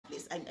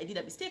I did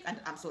a mistake, and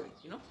I'm sorry.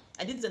 You know,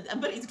 I didn't.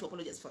 I'm very easy to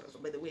apologize for,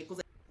 by the way,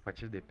 because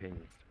purchase the paint.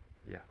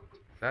 Yeah,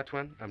 that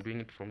one I'm doing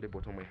it from the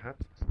bottom of my heart,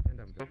 and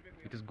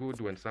it is good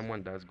when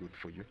someone does good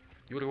for you.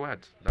 You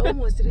reward.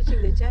 Almost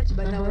reaching the church,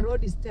 but our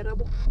road is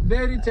terrible.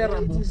 Very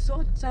terrible. It is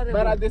so terrible.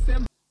 But at the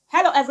same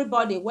hello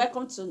everybody,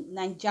 welcome to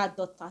Naija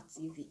Daughter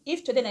TV.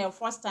 If today is your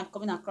first time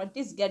coming across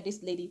this girl,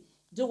 this lady,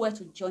 do well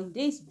to join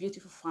this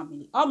beautiful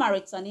family. All my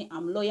returning,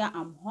 I'm loyal,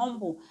 I'm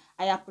humble.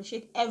 I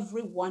appreciate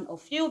every one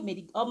of you. May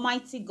the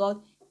Almighty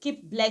God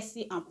keep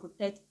blessing and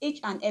protect each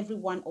and every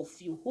one of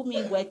you who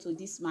mean well to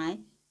this my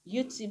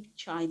YouTube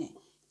channel.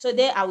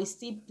 Today I will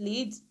still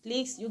please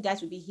you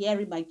guys will be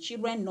hearing my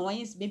children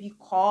noise, maybe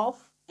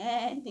cough.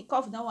 The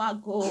cough don't want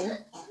to go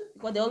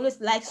because they always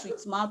like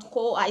sweet mouth,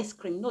 cold ice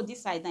cream. No,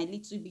 this side a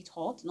little bit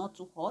hot, not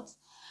too hot,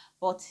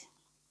 but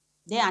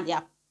they and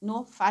their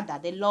father,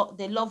 they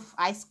love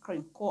ice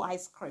cream, cold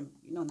ice cream.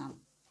 You know now.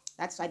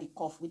 That's why the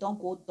cough. We don't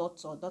go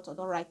doctor don't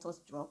write us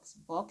drugs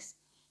box.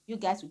 You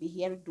guys will be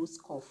hearing those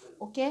cough.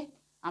 Okay,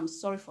 I'm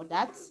sorry for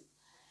that.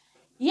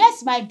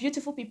 Yes, my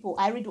beautiful people,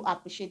 I really do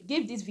appreciate.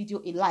 Give this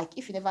video a like.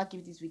 If you never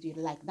give this video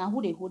a like, now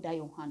who they hold out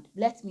your hand?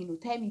 Let me know.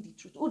 Tell me the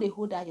truth. Who they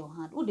hold out your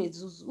hand? Who they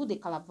Zuzu? Who they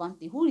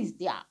Calavante? Who is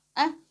there?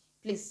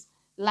 Please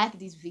like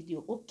this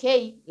video.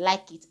 Okay,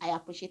 like it. I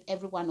appreciate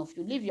every one of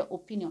you. Leave your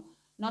opinion,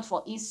 not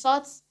for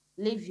insults.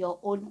 Leave your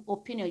own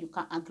opinion. You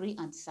can agree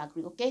and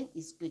disagree. Okay,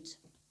 it's good.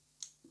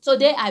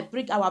 Today I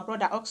bring our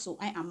brother also.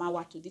 I am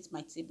Amawa to this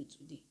my table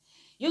today.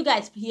 You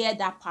guys hear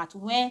that part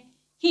when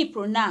he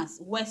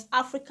pronounced West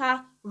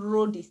Africa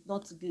road is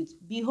not good.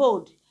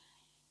 Behold,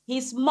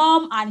 his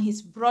mom and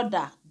his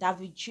brother,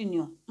 David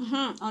Jr.,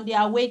 on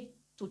their way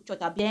to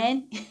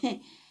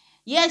Chotaben.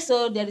 Yes,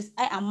 so there is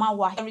I am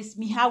Amawa. There is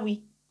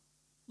Mihawi.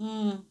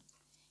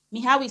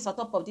 Mihawi is on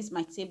top of this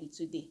my table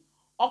today.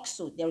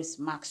 Also, there is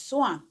Mark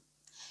Swan.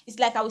 It's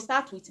like I will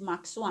start with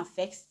Mark Swan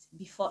first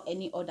before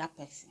any other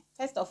person.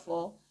 First of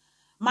all,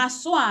 Mark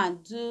Swan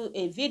do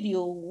a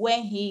video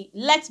when he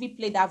let me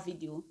play that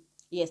video.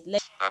 Yes,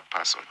 let that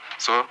person.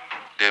 So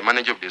the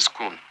manager of the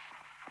school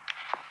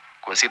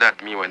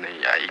considered me when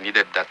I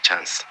needed that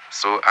chance.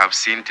 So I've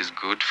seen it is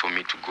good for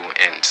me to go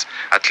and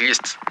at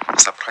least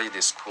surprise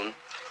the school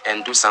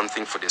and do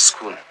something for the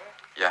school.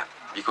 Yeah,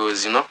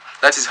 because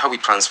that is how we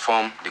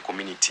transform the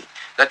community.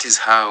 That is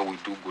how we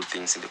do good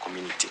things in the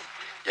community.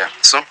 Yeah,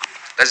 so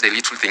that's the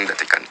little thing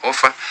that I can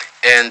offer,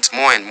 and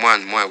more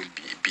I will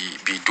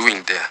be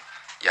doing there.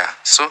 Yeah,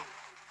 so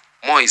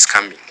more is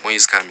coming.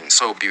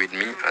 So be with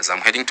me as I'm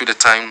heading to the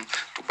town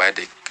to buy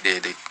the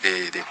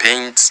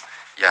paints.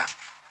 Yeah,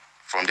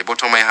 from the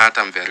bottom of my heart,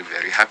 I'm very,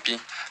 very happy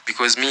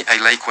because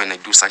I like when I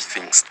do such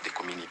things to the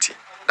community.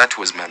 That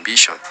was my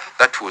ambition.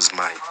 That was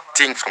my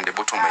thing from the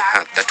bottom of my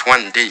heart, that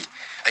one day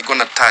I'm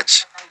gonna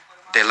touch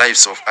the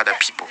lives of other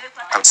people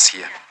out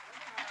here.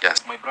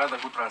 Yes. My brother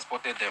who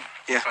transported them.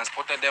 Yeah.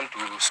 Transported them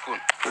to school.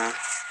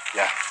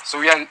 Yeah.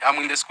 So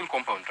I'm in the school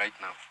compound right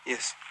now.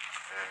 Yes.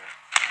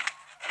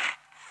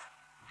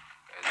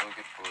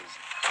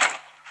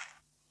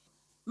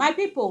 My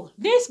people,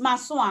 this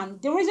Maswan,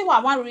 the reason why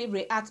I want to really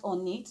react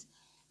on it,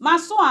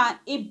 Maswan,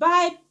 he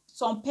buy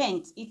some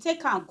paint, he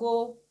take and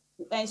go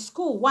one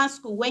school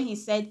when he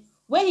said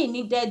when he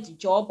needed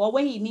job or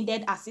when he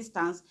needed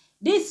assistance,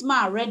 this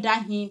man render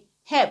him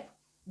help.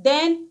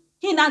 Then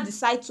he now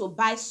decide to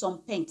buy some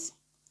paint.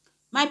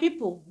 My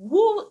people,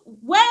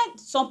 when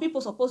some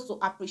people supposed to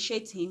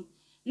appreciate him,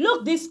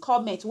 look this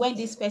comment when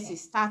this person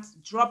starts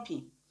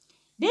dropping.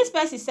 This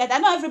person said, I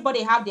know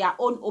everybody have their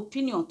own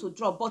opinion to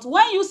drop, but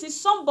when you see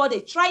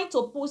somebody trying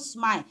to put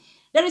smile,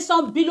 there is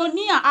some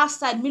millionaire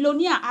outside,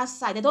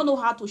 they don't know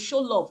how to show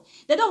love.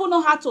 They don't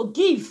know how to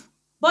give.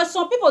 But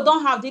some people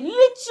don't have. The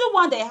little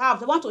one they have,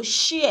 they want to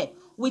share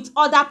with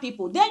other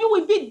people. Then you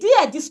will be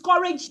there,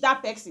 discourage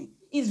that person.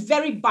 It's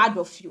very bad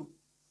of you.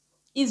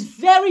 It's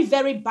very,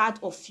 very bad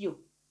of you.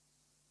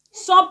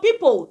 Some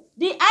people,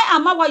 the I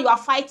am what you are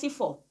fighting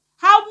for.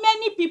 How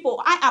many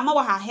people I am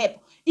what have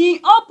help in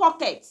all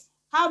pockets?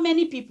 How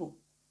many people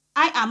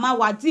I am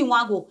what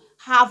deemwango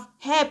have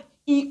help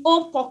in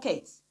own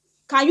pockets?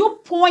 Can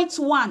you point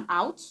one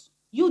out?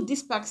 You,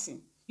 this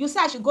person. You say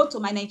I should go to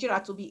my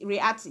Nigeria to be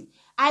reacting.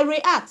 I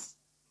react.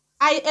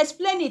 I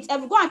explain it.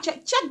 Go and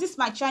check this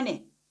my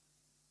channel.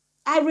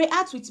 I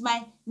react with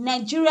my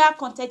Nigeria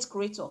content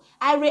creator.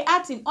 I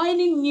react in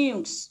any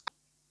news.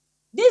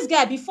 This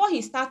guy, before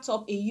he starts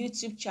up a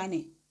YouTube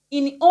channel,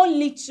 in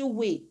only 2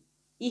 ways,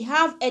 he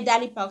have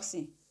elderly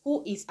person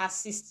who is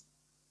assist.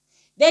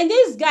 Then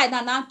this guy,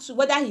 now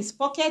whether his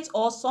pocket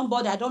or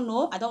somebody, I don't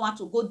know, I don't want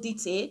to go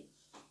detail.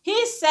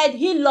 He said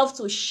he loves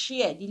to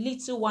share the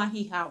little one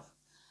he have.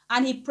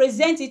 And he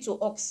presented it to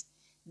us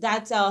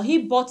that he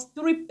bought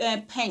 3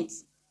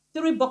 paints,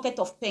 3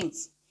 buckets of paint.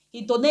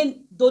 He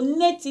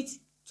donate it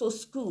to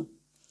school.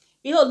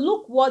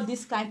 Look what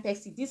this kind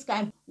person, this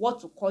kind, what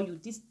to call you,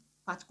 this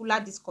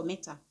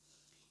commenter.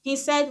 He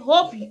said,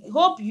 hope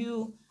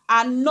you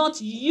are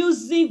not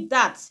using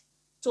that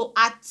to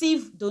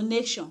active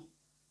donation.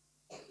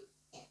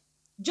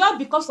 Just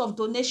because of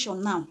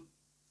donation now,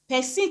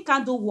 person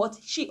can do what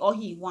she or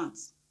he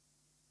wants.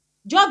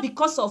 Just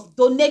because of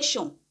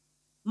donation,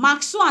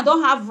 Mark Swan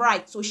don't have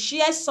right to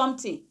share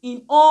something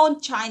in own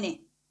channel.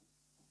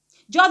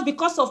 Just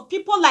because of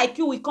people like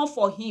you will come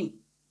for him.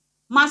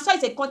 Maswa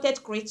is a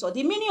content creator.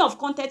 The meaning of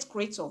content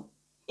creator,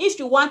 if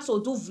you want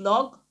to do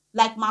vlog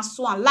like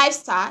Maswa,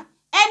 lifestyle,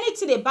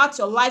 anything about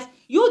your life,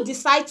 you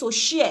decide to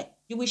share,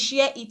 you will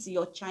share it in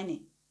your channel.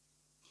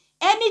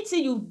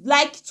 Anything you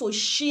like to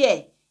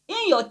share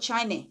in your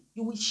channel,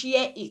 you will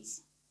share it.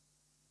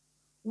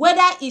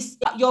 Whether it's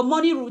your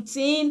morning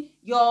routine,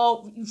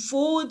 your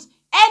food,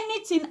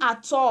 anything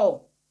at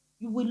all,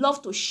 you will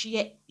love to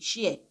share.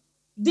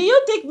 Do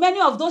you think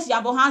many of those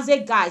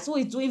Yabohanze guys who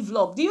is doing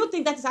vlog, do you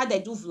think that is how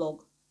they do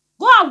vlog?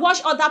 Go and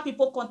watch other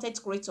people content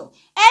creator.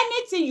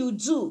 Anything you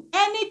do,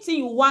 anything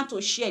you want to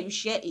share, you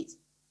share it.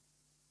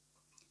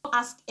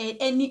 Ask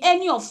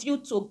any of you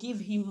to give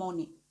him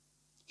money.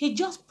 He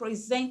just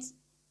presents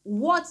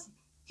what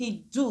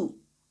he do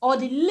or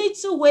the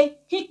little way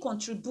he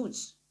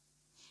contributes.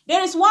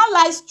 There is one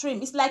live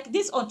stream. It's like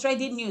this on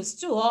Trading News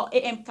too, or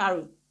AM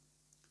Carol.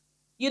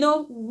 You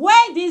know,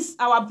 when this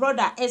our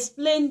brother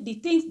explained the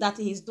things that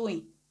he's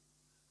doing,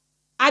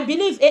 I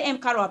believe AM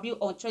Carol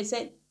on Trade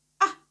said,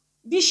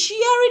 be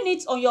sharing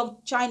it on your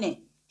channel.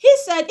 He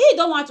said he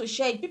don't want to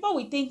share it. People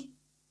will think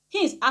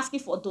he is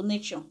asking for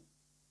donation.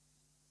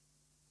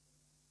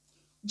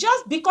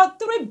 Just because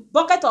 3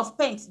 buckets of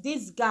paint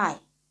this guy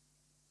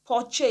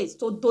purchased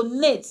to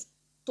donate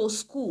to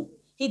school,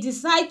 he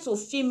decided to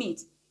film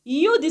it.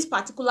 You, this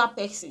particular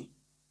person,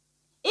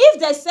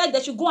 if they said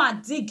they should go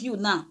and dig you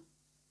now,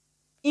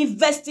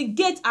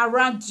 investigate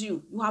around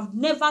you, you have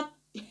never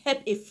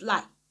helped a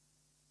fly.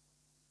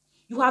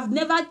 You have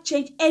never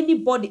changed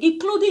anybody,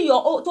 including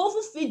your own, to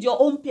even feed your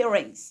own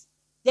parents.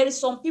 There is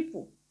some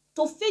people,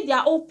 to feed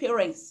their own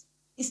parents,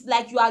 it's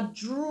like you are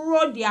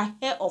drawing their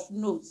hair off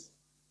nose.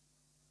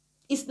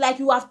 It's like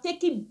you have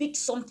taken big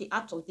something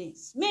out of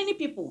this. Many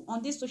people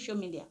on this social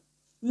media,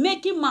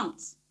 making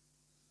mouths,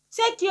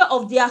 take care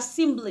of their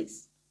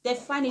siblings, they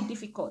find it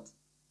difficult.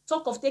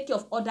 Talk of take care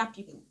of other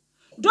people.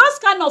 Those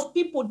kind of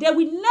people, they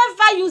will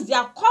never use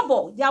their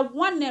kobo, their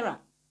 1 naira,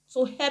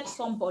 to help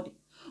somebody.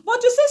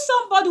 But you see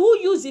somebody who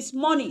uses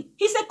money,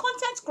 he's a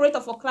content creator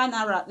for crying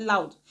out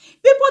loud.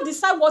 People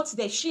decide what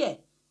they share.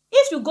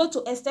 If you go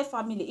to Esther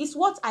family, it's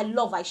what I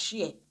love, I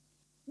share.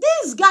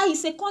 This guy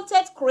is a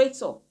content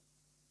creator.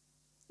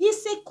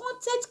 He's a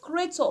content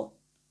creator.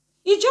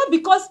 It's just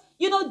because,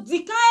 you know, the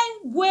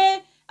kind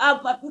where,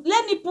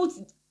 let me put,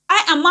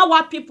 I am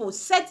our people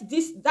set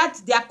this, that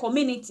their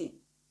community.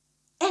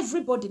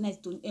 Everybody needs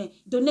to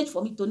donate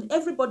for me.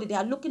 Everybody, they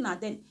are looking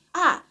at them.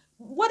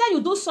 Whether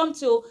you do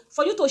something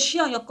for you to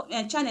share on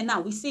your channel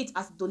now, we see it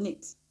as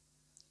donate.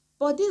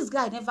 But this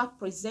guy never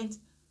present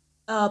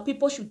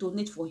people should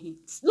donate for him.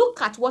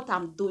 Look at what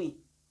I'm doing.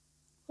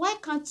 Why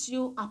can't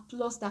you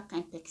applaud that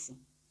kind of person?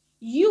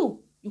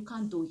 You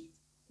can't do it.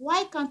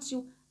 Why can't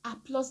you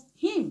applaud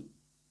him?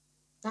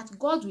 That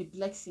God will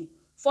bless him.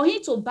 For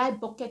him to buy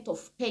bucket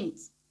of paint,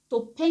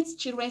 to paint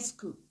children's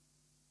school.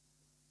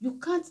 You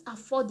can't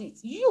afford it.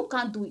 You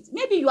can't do it.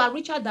 Maybe you are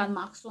richer than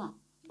Mark Swan,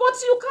 but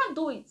you can't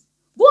do it.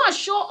 Go and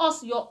show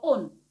us your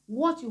own,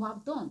 what you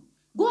have done.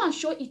 Go and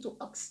show it to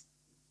us.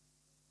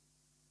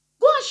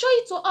 Go and show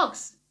it to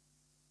us.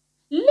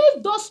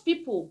 Leave those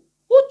people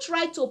who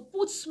try to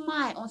put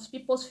smile on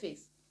people's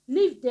face.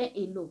 Leave them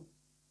alone.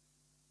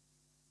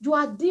 You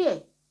are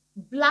there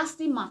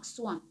blasting Mark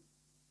Swan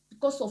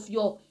because of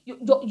your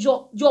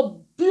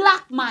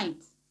black mind.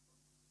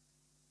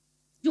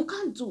 You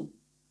can't do.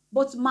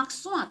 But Mark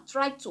Swan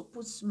tried to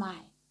put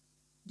smile.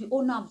 The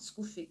owner of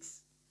school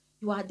fix.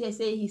 You are there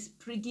saying he's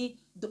priggy.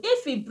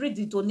 If he bring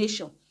the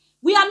donation,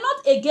 we are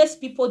not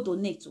against people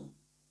donate.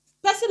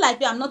 Person like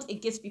me, I'm not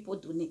against people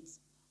donate.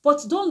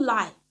 But don't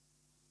lie.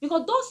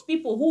 Because those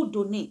people who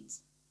donate,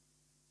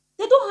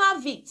 they don't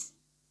have it.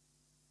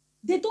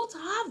 They don't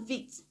have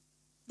it.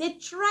 They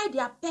try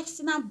their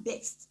personal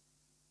best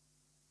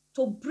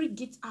to bring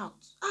it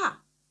out.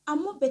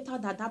 I'm more better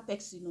than that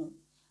person. You know.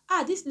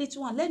 This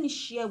little one, let me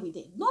share with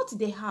them. Not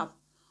they have.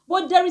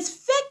 But there is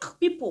fake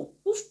people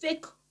who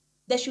fake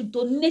they should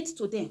donate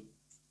to them.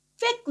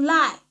 Fake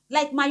lie,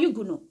 like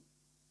Mayuguno.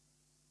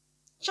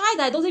 Child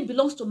that doesn't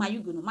belong to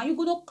Mayuguno.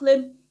 Mayuguno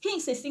claim he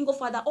is a single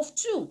father of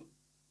 2.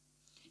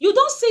 You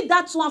don't see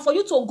that one for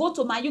you to go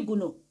to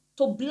Mayuguno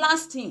to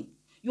blast him.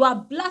 You are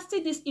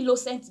blasting this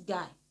innocent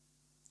guy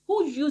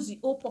who use the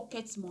old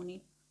pocket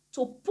money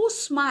to put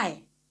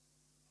smile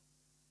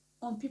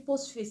on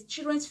people's face,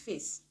 children's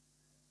face.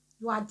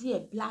 You are there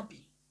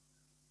blabbing.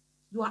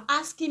 You are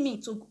asking me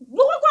to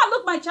go and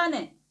look my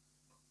channel.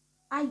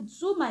 I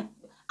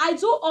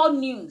do all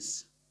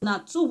news. Now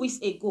 2 weeks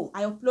ago,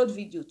 I upload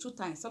video 2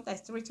 times,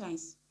 sometimes 3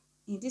 times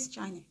in this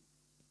channel.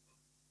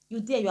 You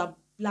there, you are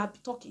blab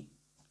talking.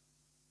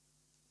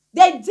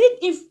 They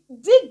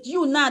dig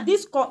you now.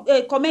 These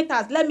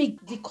commenters, let me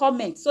the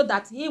comment so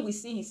that he will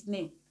see his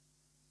name.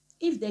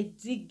 If they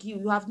dig you,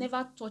 you have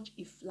never touched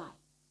a fly.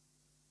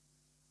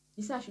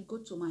 You say I should go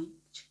to my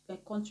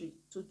country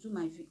to do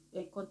my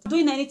content.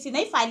 Doing anything.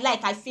 If I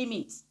like, I film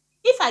it.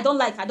 If I don't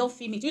like, I don't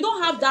film it. You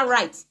don't have that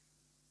right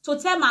to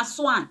tell my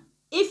son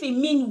if he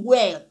mean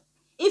well,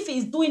 if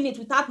he's doing it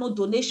without no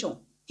donation,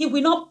 he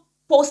will not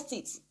post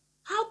it.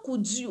 How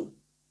could you?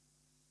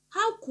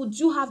 How could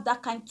you have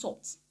that kind of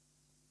thought?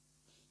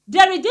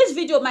 There is this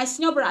video my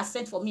senior brother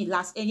sent for me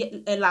last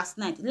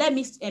night. Let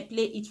me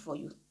play it for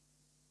you.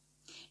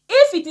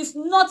 If it is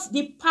not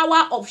the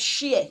power of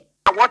share.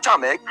 Watch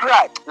him,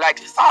 cry like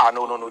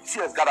no,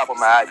 tears gather from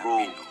my eye,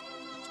 bro.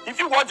 If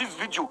you watch this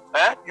video,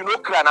 you know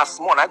cry and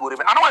small, I go. I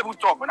don't even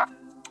talk. When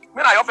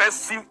I first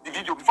see the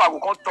video before I go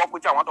come talk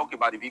with you, I want to talk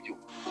about the video.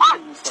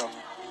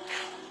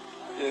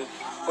 Yeah,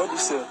 what do you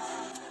say?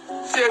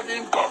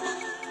 Saving box.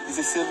 It's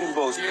a saving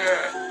box.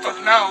 Yeah,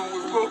 but now we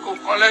go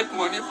collect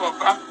money for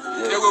car.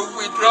 Yeah. They will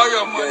withdraw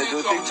your money.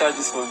 Yeah, don't take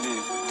charges for me.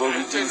 But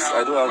with this,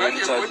 I don't have any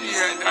charges.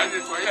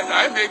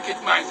 I make it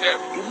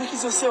myself. You make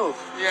it yourself?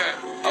 Yeah.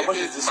 How much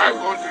is this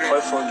 500.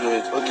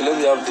 500. Okay, let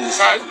me have this.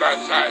 Side by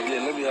side.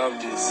 Yeah, let me have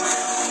this.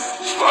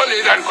 Roll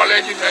it and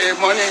collect it and your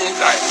money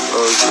inside.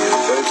 Okay,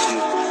 thank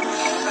you.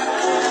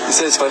 You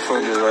said it's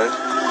 500, right?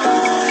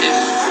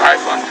 It's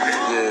 500.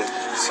 Yeah,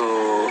 so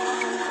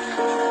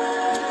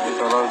you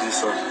can have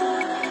this, sir.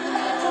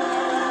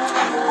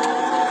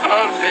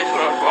 All this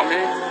for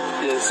me.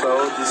 Yes, I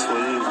hold this for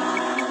you.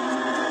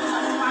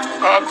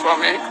 All for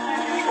me.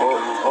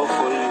 All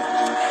for you.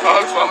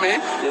 All for me.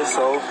 Yes,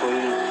 all for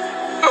you.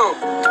 Oh,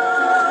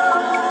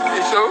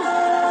 it's so.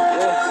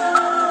 Yes.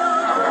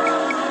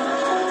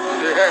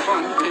 The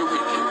heaven be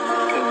with you.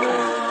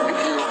 Amen.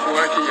 Thank you for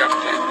what you have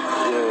done.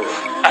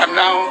 Yeah. I'm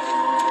now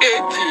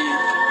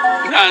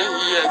 89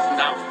 years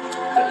now.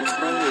 That is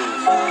 9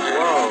 years.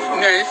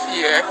 Wow. Next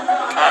year,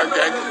 I'll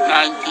get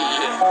 90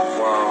 years.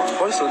 Wow.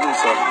 What is your name,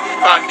 sir?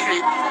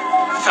 Patrick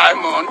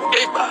Simon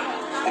Eba.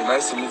 Okay,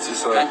 nice to meet you,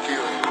 sir. Thank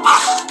you.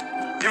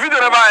 The video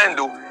never end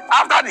though.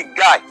 After the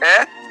guy,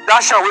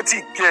 that shall wait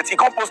he get, he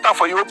come post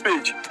for your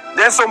page.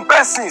 Then some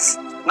persons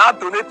now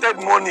donated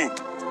money.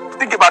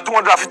 Think about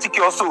 250k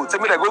or so. Tell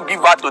me they go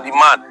give back to the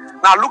man.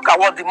 Now look at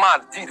what the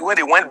man did when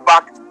they went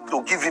back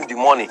to give him the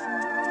money.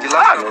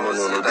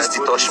 No. This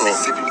did touch me.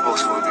 Saving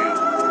box for you.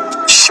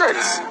 Shit.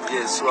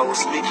 Yes, so I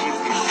was making a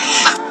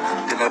video.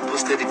 Then I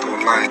posted it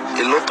online.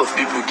 A lot of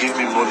people give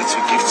me money to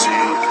give to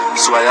you.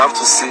 So I have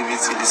to save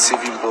it in the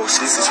saving box.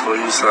 This is for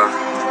you, sir.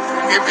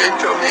 Give it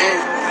to me.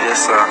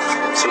 Yes, sir.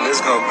 So let's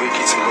go and break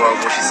it to know how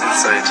much is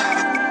inside.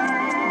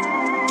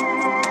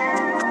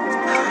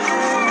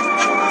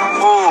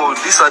 Oh,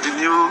 these are the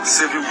new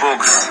saving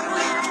box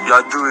you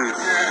are doing.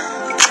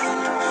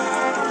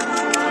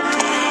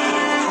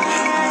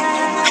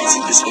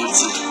 See, this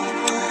empty.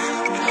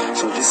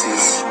 So this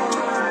is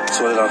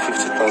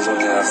 250,000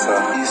 naira, sir.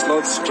 It's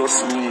not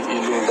just me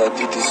alone that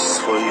did this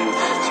for you.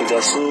 So there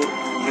are so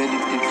many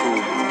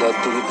people that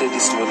donated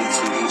this money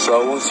to you.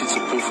 So I want you to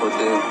pray for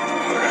them.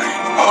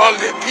 All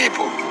the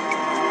people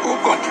who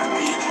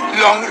contribute,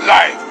 long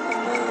life,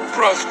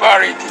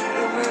 prosperity,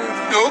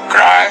 no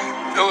cry,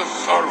 no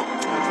sorrow.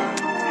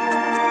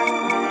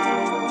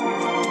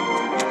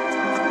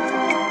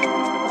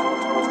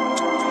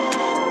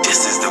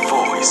 This is the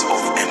voice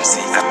of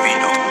MC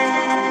Abino.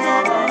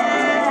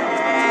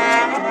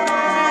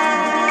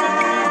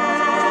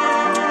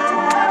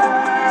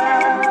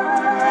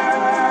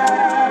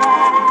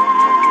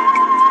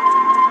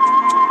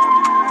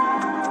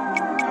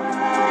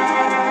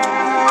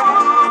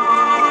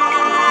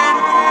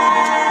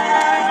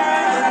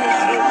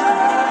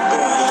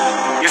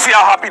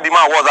 How happy the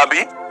man was,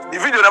 Abi? The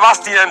video never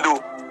still end though.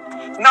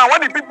 Now,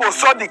 when the people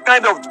saw the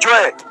kind of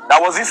joy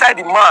that was inside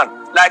the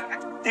man, like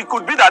it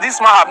could be that this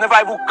man have never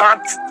even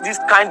counted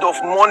this kind of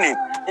money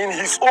in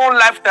his own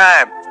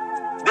lifetime.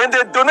 Then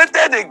they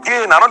donated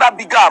again another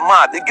bigger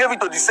amount. They gave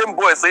it to the same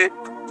boy, say,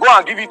 go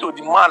and give it to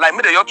the man. Like,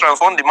 may they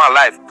transform the man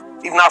life.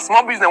 If not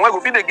small business, when go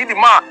fit they give the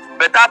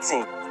man better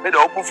thing, may they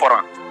open for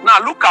him.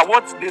 Now look at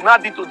what they now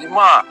did to the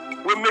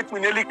man. Will make me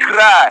nearly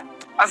cry.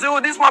 I say,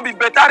 oh, this man be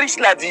better rich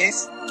like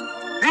this.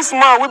 This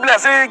man will be like,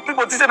 say,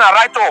 people think a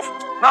write off.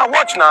 Now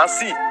watch now,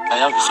 see.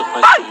 I have a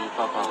surprise for you,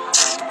 Papa.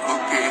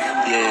 Okay.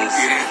 Yes.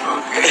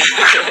 Okay.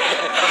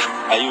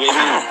 Are you ready?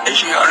 If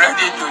you are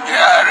ready to, they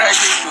are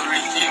ready to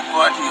receive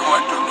what you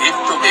want to give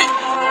to me.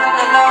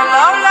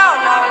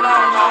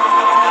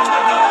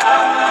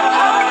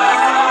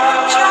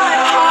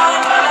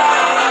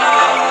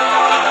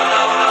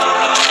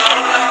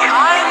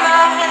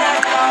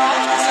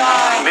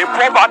 May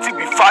poverty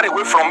be far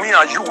away from me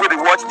and you when they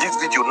watch this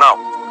video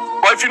now.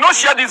 But if you don't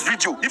share this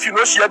video,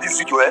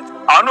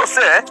 I know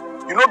say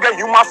you don't get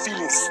human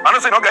feelings. I know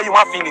say you don't get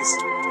human feelings.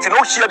 If you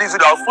don't share this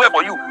video, I'll swear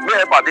for you, may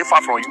help are they far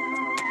from you.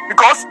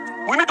 Because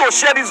we need to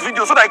share this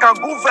video so that it can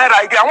go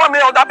viral again. I want to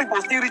make other people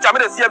still reach. I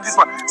mean, they see this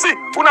man. See,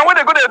 when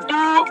they go to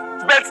do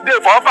birthday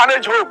for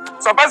orphanage home,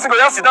 some person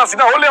go just sit down,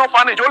 only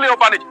orphanage.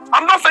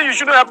 I'm not saying you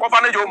shouldn't help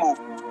orphanage home,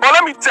 but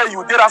let me tell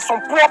you, there are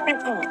some poor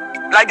people,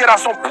 like there are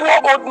some poor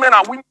old men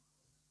and women.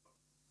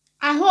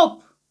 I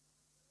hope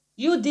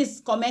you, this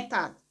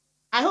commenter,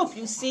 I hope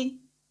you see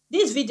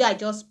this video I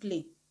just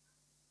played.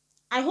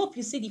 I hope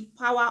you see the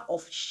power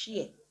of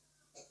share,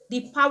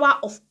 the power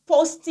of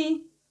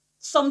posting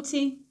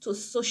something to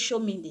social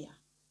media.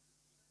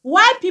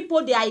 Why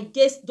people they are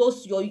against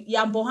those your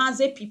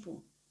Yambohanze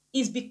people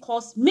is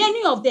because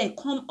many of them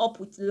come up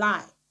with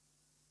lie.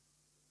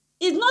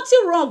 It's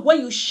nothing wrong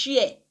when you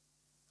share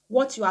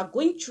what you are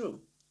going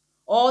through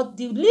or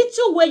the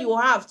little way you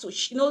have to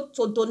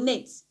to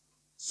donate.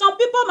 Some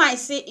people might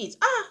say it,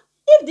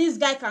 if this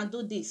guy can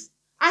do this,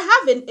 I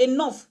have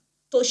enough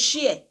to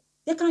share.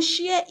 They can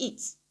share it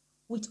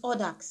with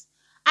others.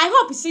 I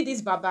hope you see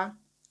this Baba.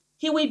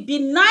 He will be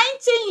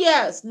 19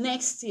 years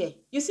next year.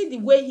 You see the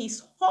way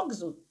he's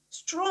hustle,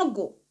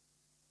 struggle.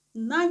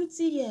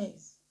 90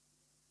 years.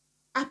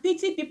 I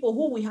pity people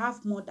who will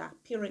have mother,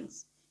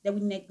 parents, they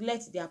will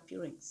neglect their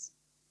parents.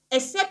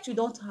 Except you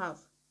don't have.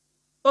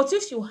 But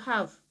if you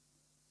have,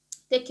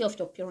 take care of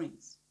your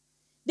parents.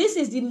 This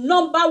is the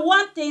number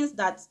one thing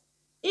that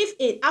if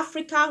an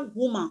African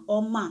woman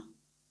or man,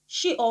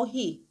 she or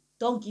he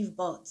don't give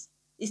birth,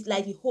 it's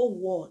like the whole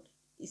world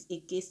is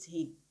against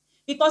him.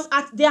 Because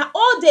at their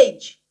old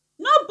age,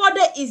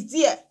 nobody is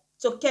there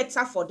to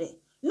cater for them.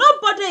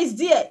 Nobody is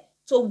there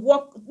to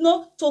work,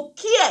 to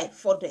care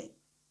for them.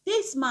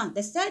 This man,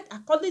 they said,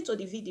 according to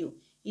the video,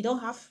 he don't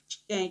have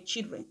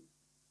children.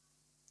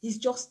 He's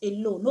just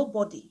alone,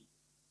 nobody.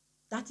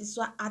 That is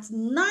why at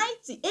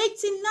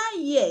 89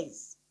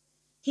 years,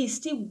 he's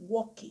still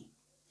working.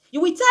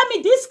 You will tell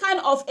me this kind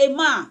of a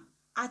man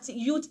at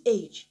youth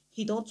age,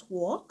 he don't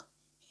work?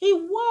 He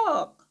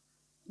work.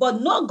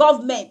 But no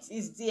government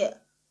is there.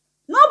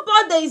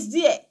 Nobody is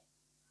there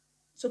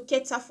to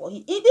cater for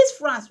him. In this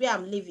France where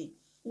I'm living,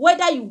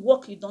 whether you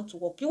work, you don't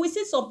work, you will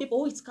see some people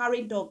who is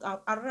carrying dog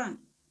around.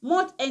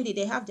 Month ending,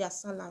 they have their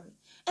salary.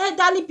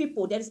 Elderly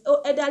people, there is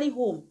elderly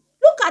home.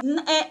 Look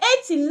at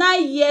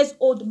 89 years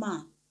old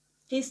man.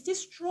 He still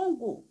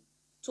struggle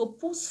to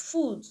put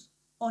food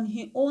on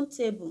his own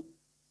table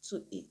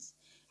to eat.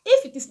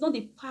 If it is not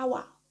the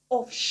power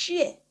of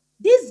share,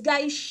 this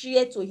guy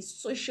share to his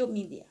social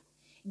media,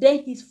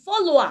 then his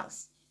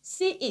followers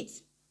see it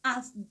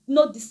and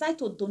decide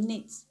to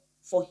donate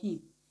for him.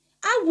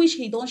 I wish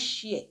he don't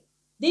share.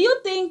 Do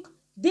you think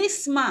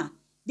this man,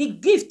 the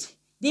gift,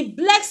 the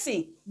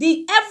blessing,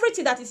 the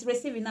everything that is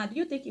receiving now, do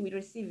you think he will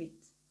receive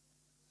it?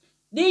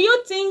 Do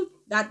you think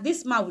that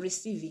this man will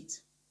receive it?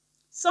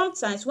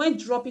 Sometimes when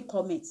dropping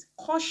comments,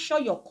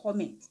 caution your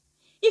comment.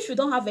 If you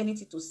don't have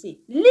anything to say,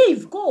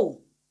 leave,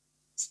 go.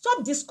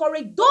 Stop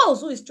discouraging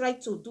those who is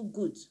trying to do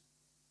good.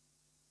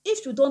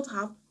 If you don't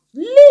have,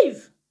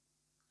 leave.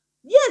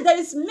 Yes, there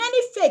is many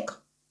fake.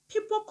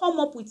 People come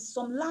up with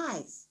some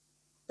lies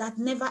that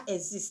never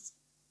exist.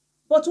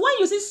 But when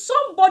you see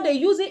somebody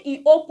using his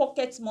own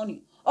pocket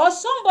money or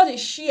somebody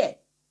share,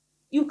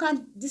 you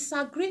can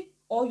disagree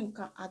or you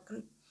can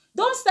agree.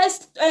 Don't say,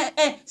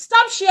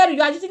 stop sharing.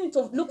 You are just need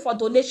to look for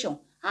donation.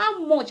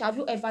 How much have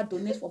you ever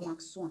donated for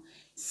Max Swan?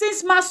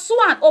 Since Max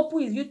Swan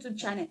opened his YouTube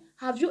channel,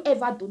 have you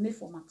ever donated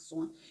for Max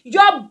Swan?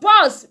 Your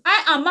boss,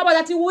 I am Mama,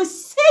 that he will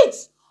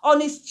sit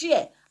on his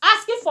chair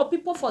asking for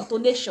people for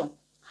donation.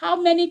 How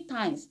many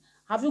times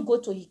have you go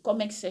to his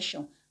comment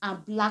section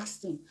and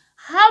blast him?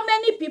 How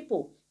many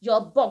people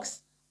your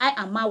boss, I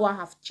am Mama,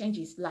 have changed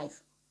his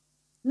life?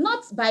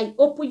 Not by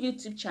open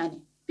YouTube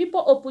channel.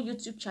 People open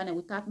YouTube channel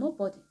without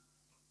nobody.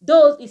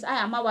 Those is I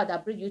am Awa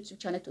that bring YouTube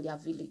channel to their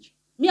village.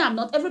 Me, I'm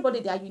not. Everybody,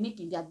 they are unique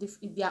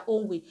in their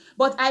own way.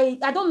 But I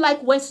don't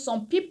like when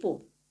some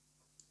people,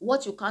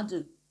 what you can't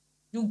do,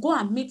 you go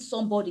and meet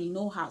somebody in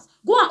no house.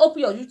 Go and open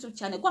your YouTube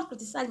channel. Go and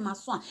criticize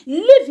Maswan.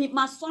 Leave him,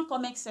 Maswan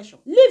comment section.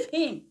 Leave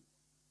him.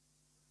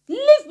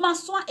 Leave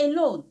Maswan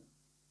alone.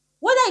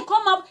 Whether he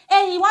come up,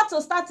 he want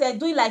to start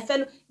doing like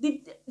fellow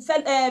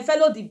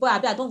the boy,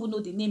 I don't even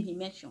know the name he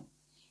mentioned.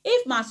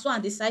 If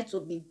Maswan decide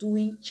to be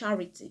doing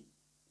charity,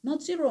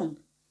 nothing wrong.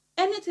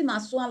 Anything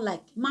Maswan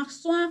like,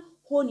 Maswan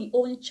own his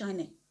own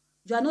channel.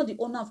 You are not the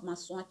owner of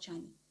Maswan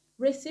channel.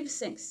 Receive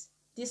thanks.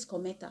 This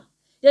commenter.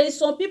 There is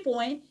some people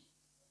when,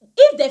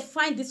 if they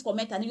find this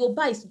commenter and your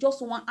buy is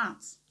just one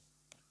art,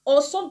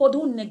 or somebody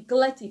who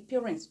neglect his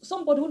parents,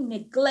 somebody who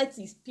neglect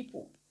his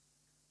people.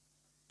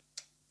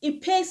 It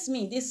pains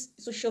me, this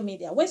social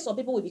media, when some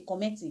people will be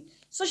commenting.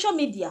 Social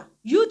media,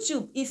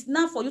 YouTube is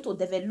now for you to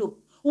develop.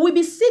 We will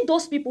be see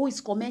those people who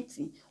is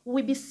commenting. We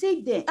will be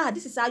see them.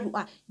 This is how you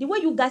are. The way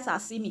you guys are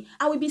seeing me,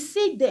 I will be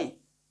see them.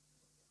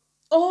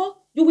 Or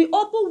you will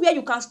open where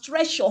you can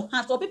stretch your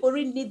hand. So people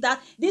really need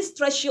that, this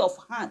stretching of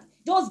hand.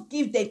 Just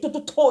give them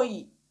to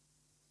toy.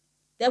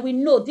 Then we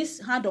know this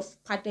hand of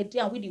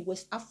Padedian with the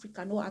West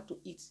Africa know how to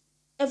eat.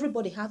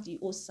 Everybody have the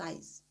own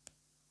size.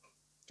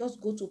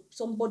 Just go to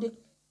somebody,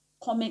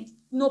 comment,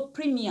 no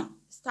premium.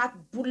 Start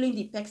bullying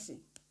the person.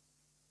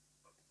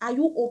 Are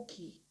you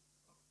okay?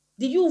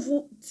 Did you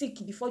even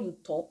think before you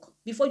talk?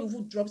 Before you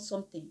even drop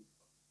something?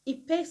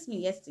 It pains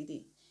me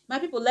yesterday. My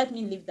people, let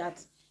me leave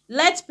that.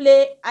 Let's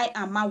play I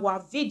Am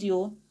Awa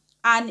video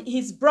and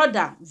his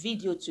brother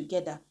video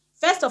together.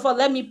 First of all,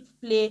 let me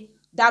play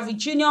David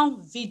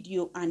Jr.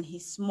 video and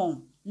his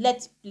mom.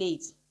 Let's play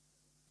it.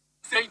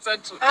 Say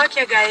it too.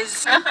 Okay,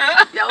 guys.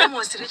 We are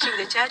almost reaching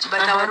the church,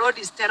 but our road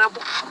is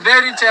terrible.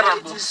 Very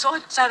terrible. It is so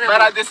terrible.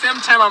 But at the same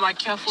time, I'm a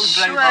careful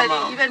driver.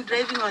 Surely, even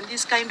driving on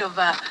this kind of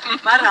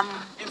maram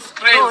It's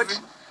crazy. road,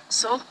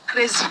 so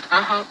crazy.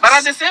 But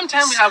at the same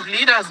time, we have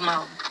leaders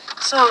now.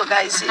 So,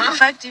 guys, in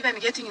fact, even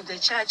getting in the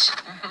church,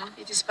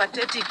 it is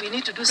pathetic. We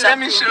need to do Let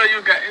something. me show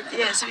you guys.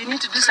 Yes, we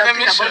need to do Let something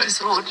me show about you.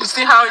 this road. You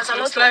see how it There's a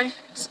looks lot of- like?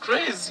 It's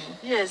crazy.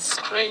 Yes, It's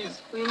crazy.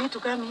 we need to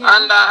come here.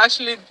 And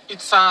actually,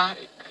 it's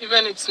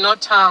even it's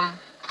not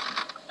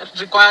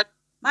required.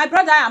 My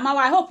brother Amawa,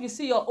 I hope you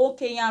see your old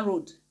Kenyan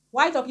road.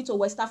 Why talking to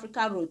West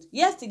Africa road?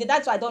 Yesterday,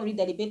 that's why I don't read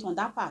the debate on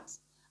that part.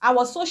 I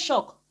was so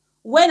shocked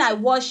when I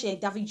watched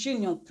David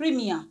Jr.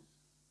 Premier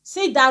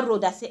see that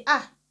road. I say,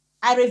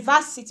 I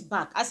reverse it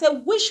back. I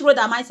said, which road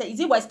am I saying? Is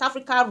it West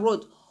Africa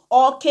road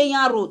or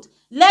Kenyan road?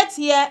 Let's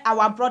hear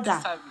our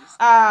brother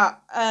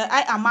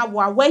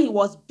Amawa when he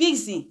was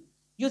busy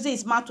using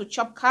his mouth to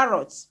chop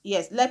carrots.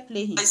 Yes, let's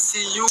play him. I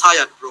see you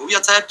tired, bro. We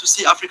are tired to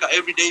see Africa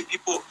every day.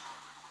 People,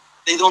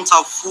 they don't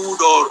have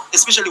food, or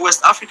especially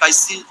West Africa. I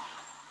see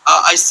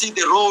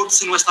the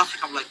roads in West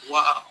Africa. I'm like,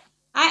 wow.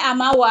 Hi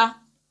Amawa,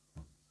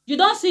 you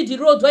don't see the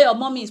road where your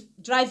mommy is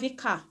driving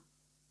car,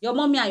 your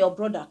mommy and your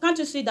brother. Can't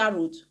you see that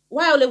road?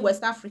 Why only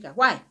West Africa?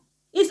 Why?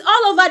 It's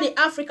all over the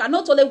Africa,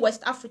 not only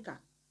West Africa.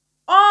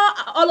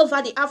 All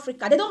over the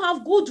Africa, they don't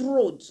have good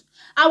roads.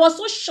 I was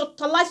so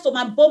shocktalized to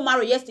my bone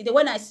marrow yesterday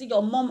when I see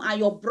your mom and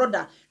your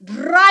brother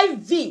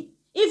driving,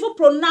 even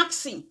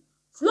pronouncing.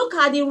 Look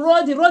at the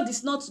road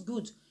is not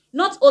good.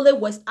 Not only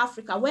West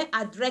Africa, where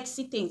address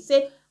things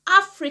say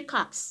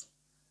Africans,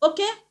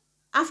 okay?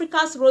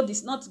 Africa's road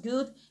is not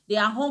good. They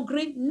are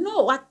hungry.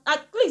 No,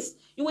 at least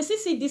you will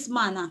see this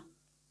man.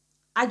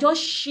 I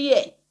just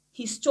share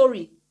his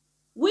story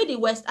with the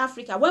West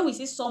Africa. When we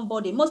see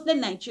somebody, mostly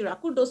Nigeria,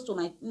 kudos to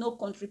my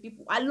country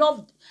people. I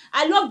love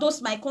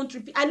those my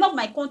country. I love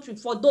my country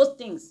for those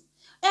things.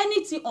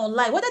 Anything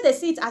online, whether they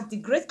see it as the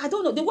grace, I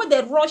don't know. The way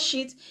they rush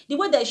it, the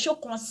way they show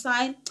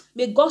concern,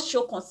 may God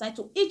show concern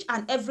to each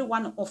and every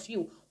one of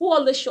you who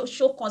always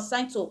show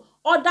concern to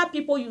other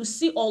people you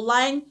see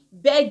online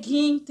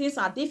begging, things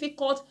are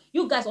difficult.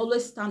 You guys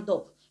always stand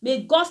up.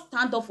 May God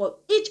stand up for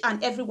each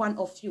and every one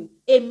of you.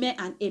 Amen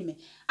and amen.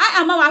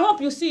 I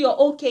hope you see your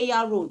own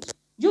Kenya road.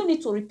 You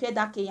need to repair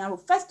that Kenyan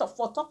road. First of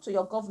all, talk to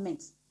your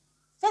government.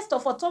 First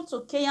of all, talk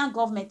to Kenyan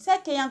government. Tell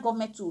Kenyan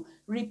government to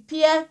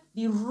repair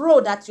the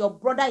road that your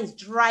brother is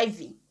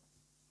driving.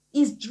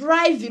 He's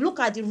driving. Look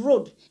at the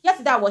road.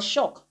 Yesterday, I was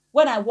shocked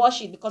when I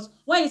watched it, because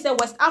when you say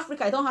West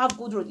Africa, I don't have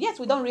good road. Yes,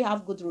 we don't really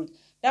have good road.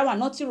 That one,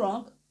 nothing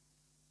wrong.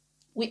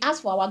 We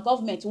ask for our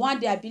government. One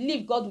day, I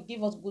believe God will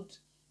give us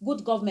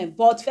good government.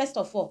 But first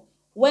of all,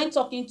 when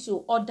talking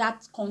to other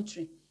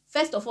country,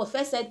 first of all,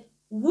 first said,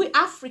 we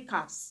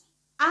Africans,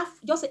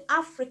 just say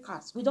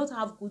Africans, we don't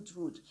have good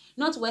road.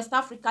 Not West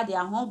Africa, they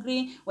are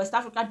hungry. West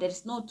Africa, there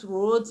is no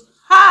roads.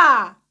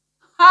 How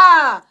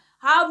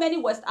many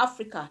West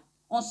Africa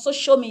on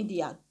social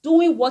media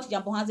doing what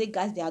Yambohanze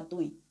guys they are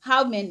doing?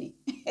 How many?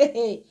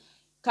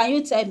 Can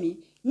you tell me?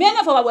 Many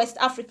of our West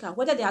Africa,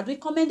 whether they are doing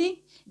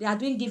comedy, they are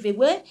doing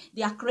giveaway,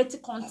 they are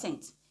creating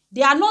content.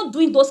 They are not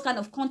doing those kind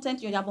of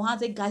content your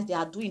Yambohanze guys they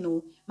are doing.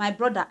 Oh, my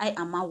brother, I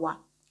am Amawa.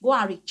 Go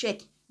and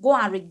recheck. Go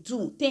and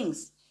redo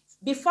things.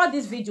 Before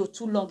this video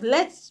too long,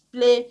 let's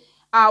play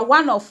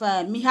one of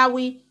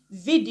Mihawi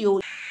video.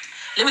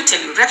 Let me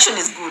tell you, reaction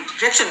is good,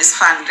 reaction is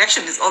fun,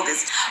 reaction is all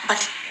this. But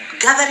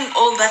gathering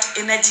all that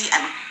energy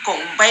and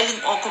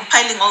compiling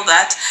all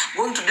that,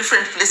 going to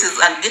different places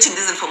and getting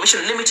this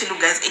information, let me tell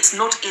you guys, it's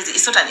not easy.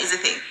 It's not an easy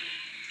thing.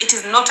 It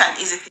is not an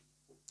easy thing.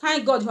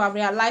 Thank God you have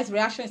realized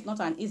reaction is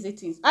not an easy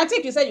thing. I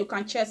think you said you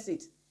can chase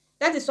it.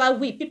 That is why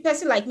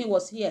person like me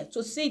was here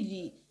to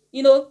see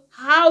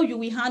how you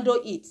will handle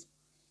it.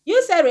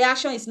 You say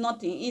reaction is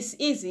nothing, it's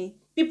easy.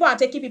 People are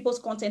taking people's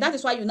content. That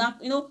is why you now,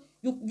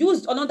 you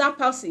use another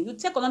person. You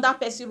take another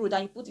person's road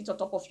and you put it on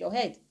top of your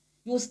head.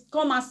 You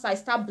come outside,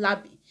 start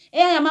blabbing.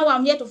 Hey,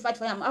 I'm here to fight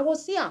for him. I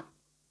was here.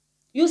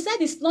 You said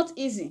it's not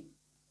easy.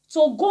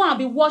 So go and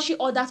be watching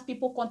other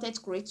people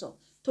content creator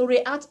to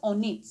react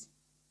on it.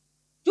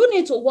 You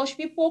need to watch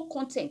people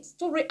content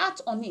to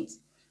react on it.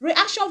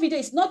 Reaction video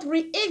is not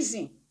really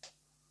easy.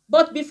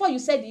 But before you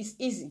said it's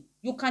easy,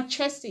 you can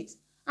chase it.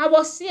 I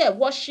was here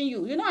watching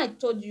you. I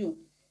told you.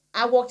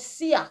 I was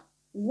here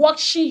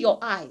watching your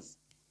eyes.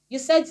 You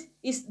said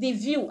it's the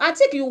view. I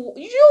think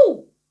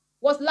you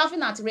was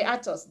laughing at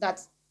reactors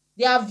that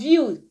their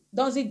view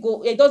doesn't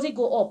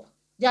go up.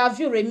 Their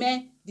view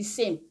remain the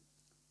same.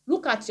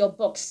 Look at your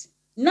box.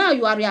 Now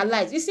you are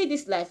realized. You see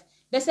this life.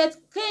 They said,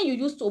 can you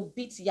used to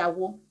beat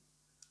Yawo?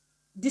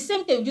 The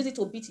same thing you use it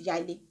to beat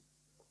Yale.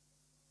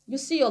 You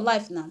see your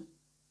life now.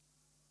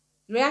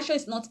 Reaction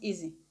is not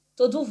easy.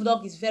 To do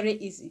vlog is very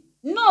easy.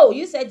 No,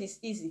 you said it's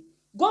easy.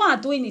 Go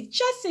and doing it.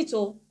 Chase it,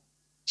 oh.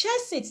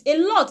 Chase it. A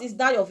lot is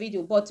that your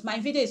video, but my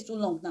video is too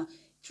long now.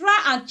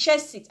 Try and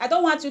chase it. I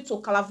don't want you to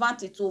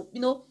calavant it, to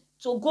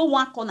go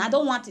one corner. I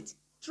don't want it.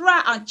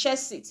 Try and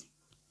chase it.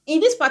 In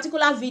this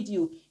particular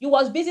video, you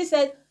was busy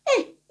said,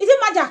 hey, is it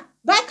Maja?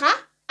 Buy car?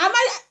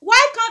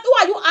 Why can't, who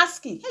are you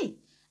asking? Hey,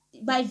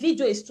 my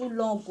video is too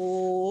long.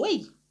 Oh,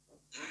 hey.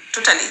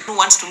 Totally. Who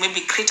wants to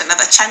maybe create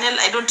another channel?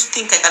 I don't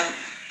think I can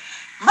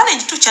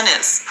manage 2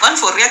 channels. One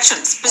for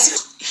reactions.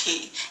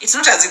 Specifically, it's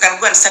not as you can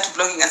go and start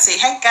blogging and say,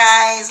 "Hi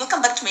guys,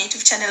 welcome back to my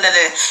YouTube channel."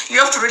 You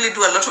have to really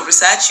do a lot of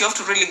research. You have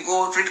to really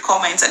go read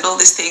comments and all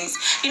these things.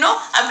 You know,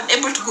 I've been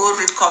able to go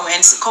read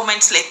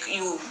comments like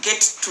you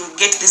get to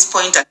get this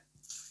point.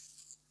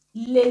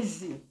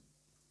 Lazy.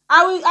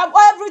 Every time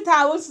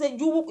I will say,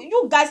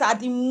 you guys are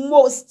the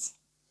most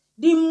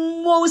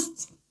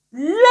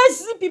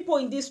lazy people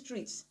in this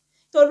street.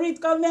 To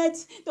read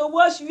comments, to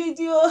watch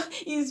video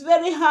is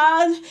very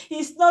hard.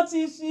 It's not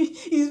easy.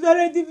 It's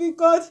very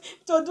difficult.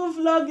 To do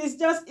vlog is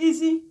just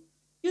easy.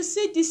 You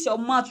see this your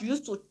mouth you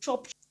used to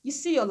chop. You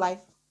see your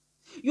life.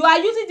 You are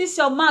using this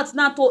your mouth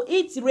now to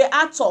eat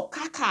reactor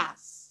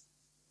cakas.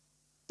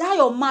 That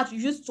your mouth you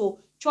used to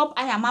chop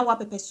ayamawa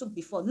pepper soup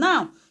before.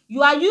 Now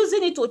you are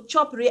using it to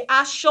chop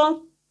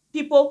reaction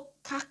people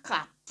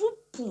kaka.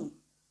 Poo.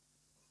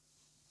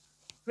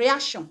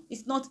 Reaction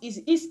is not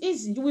easy. It's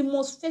easy. You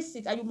must face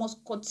it and you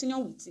must continue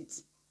with it.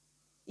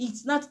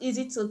 It's not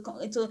easy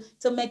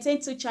to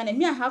maintain 2 channels.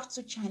 Me, I have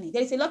 2 channels.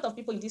 There is a lot of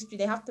people in this street.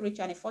 They have 3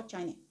 channels, 4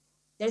 channels.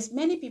 There is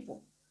many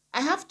people.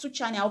 I have 2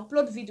 channels. I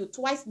upload video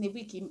twice in a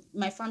week in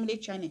my family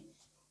channel,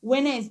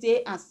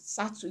 Wednesday and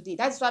Saturday.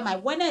 That's why my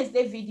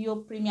Wednesday video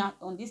premiere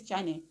on this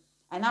channel,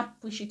 and I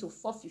push it to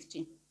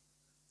 4:15.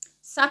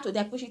 Saturday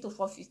I push it to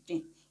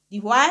 4:15. The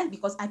why?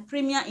 Because I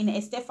premiere in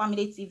Esther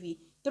Family TV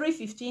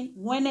 3:15,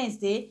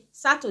 Wednesday,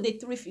 Saturday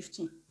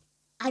 3:15.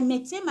 I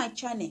maintain my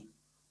channel.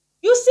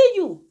 You see,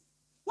 you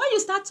when you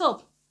start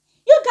up,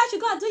 you guys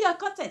should go and do your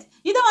content.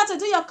 You don't want to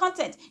do your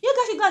content. You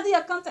guys should go and do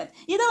your content.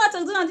 You don't want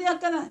to do your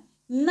content.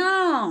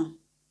 Now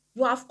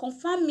you have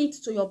confirmed it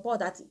to your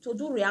board that to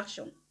do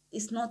reaction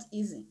is not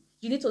easy.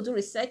 You need to do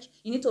research.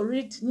 You need to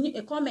read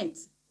a comment.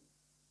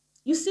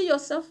 You see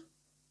yourself?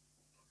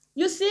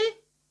 You see?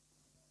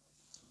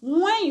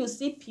 When you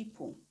see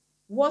people,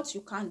 what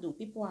you can do,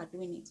 people are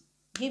doing it.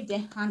 Give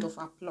them hand of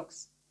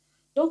applause.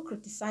 Don't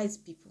criticize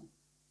people.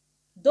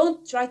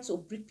 Don't try to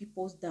break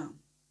people down.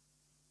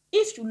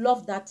 If you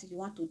love that you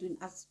want to do it,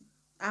 as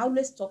I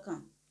always talk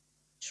on,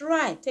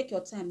 try, take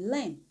your time,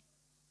 learn.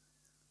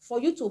 For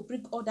you to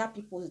break other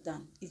people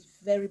down is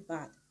very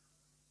bad.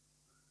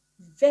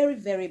 Very,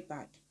 very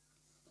bad.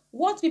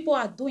 What people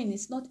are doing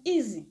is not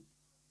easy.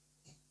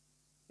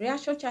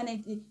 Reaction channel,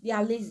 they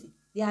are lazy.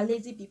 They are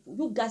lazy people.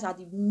 You guys are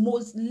the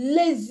most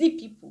lazy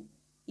people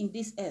in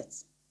this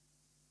earth.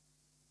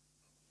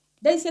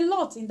 There is a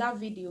lot in that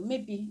video.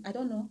 Maybe, I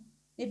don't know,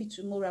 maybe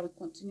tomorrow I will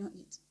continue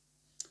it.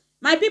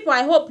 My people,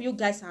 I hope you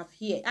guys have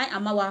here. I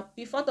am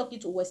before talking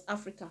to West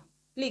Africa,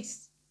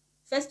 please,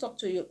 first talk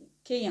to your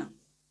Kenya.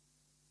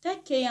 Tell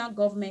Kenyan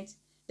government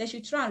they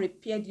should try and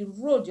repair the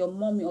road your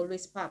mommy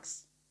always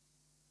parks.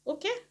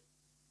 Okay?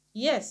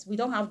 Yes, we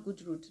don't have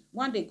good road.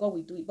 One day God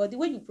will do it. But the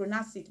way you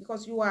pronounce it,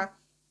 because you are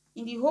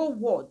in the whole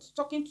world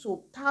talking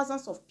to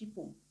thousands of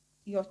people,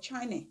 your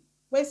China,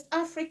 West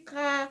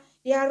Africa,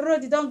 their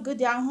road, they don't go,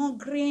 they are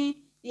hungry,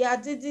 they are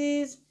do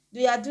this,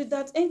 they are do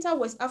that. Enter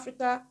West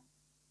Africa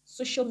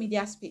social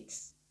media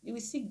space. You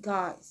will see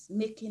guys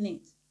making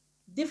it.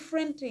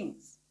 Different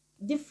things,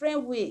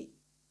 different way.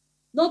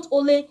 Not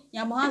only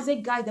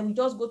Yamahaze guys that will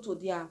just go to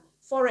their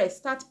forest,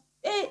 start,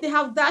 hey, they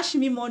have dashed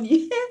me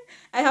money.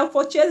 I have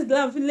purchased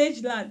land,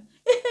 village land.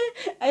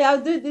 I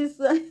have do this.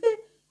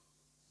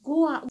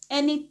 Go out,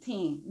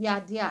 anything, we are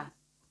there.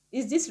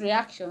 Is this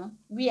reaction?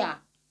 We are.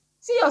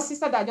 See your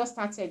sister that just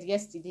started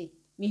yesterday,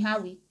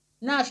 Mihawi.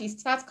 Now she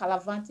starts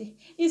Calavante.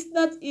 It's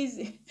not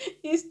easy.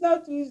 It's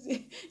not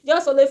easy.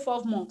 Just only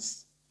 4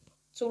 months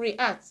to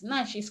react.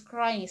 Now she's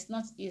crying. It's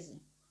not easy.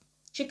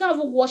 She can't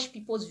even watch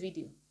people's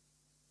video.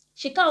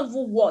 She can't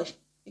even watch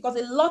because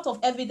a lot of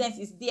evidence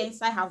is there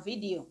inside her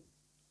video.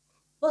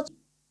 But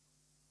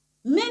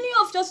many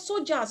of your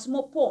soldiers,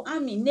 Mopo,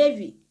 Army,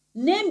 Navy,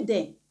 name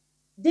them.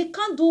 They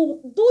can't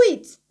do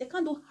it. They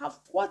can't do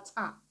half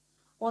quarter.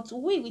 But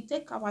we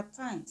take our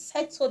time,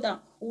 settle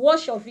down,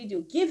 watch your video,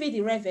 give it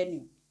the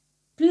revenue,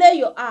 play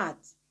your art.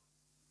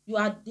 You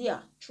are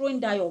there, throwing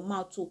down your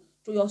mouth to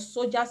your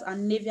soldiers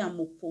and Navy and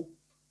Mopo.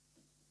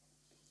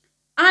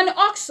 And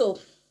also,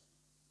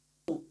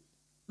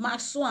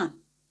 Swan,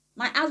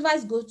 my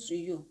advice goes to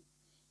you.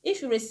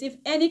 If you receive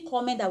any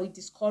comment that will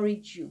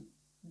discourage you,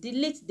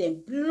 delete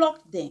them,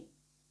 block them.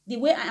 The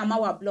way I am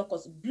our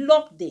blockers,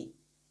 block them.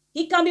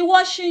 He can be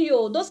watching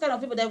you. Those kind of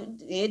people,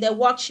 they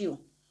watch you.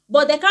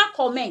 But they can't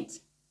comment.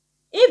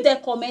 If they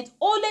comment,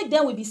 only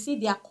then will be see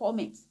their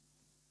comments.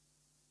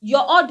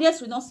 Your audience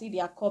will not see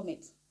their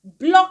comments.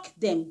 Block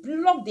them.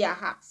 Block their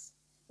hearts.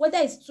 Whether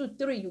it's 2,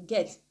 3 you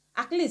get,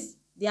 at least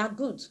they are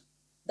good.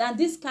 Than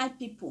these kind of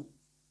people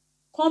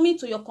coming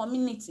to your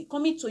community,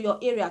 coming to your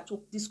area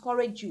to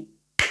discourage you.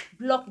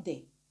 Block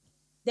them.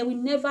 They will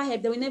never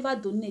help. They will never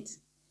donate.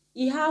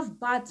 You have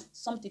bad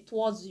something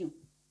towards you.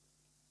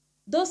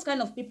 Those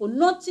kind of people,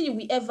 nothing you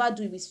will ever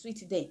do will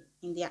sweet them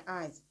in their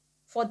eyes.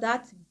 For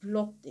that,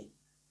 block them.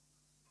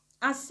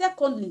 And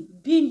secondly,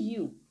 being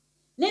you,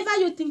 Never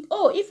you think,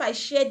 oh, if I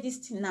share this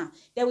thing now,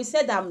 they will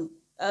say that I'm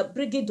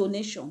bringing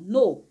donation.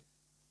 No.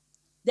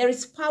 There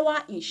is power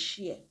in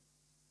share.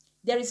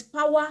 There is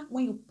power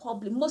when you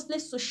publish, mostly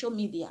social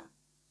media.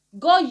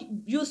 God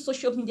used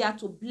social media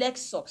to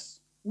bless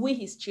us with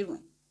his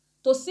children,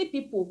 to see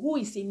people who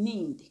is in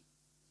need,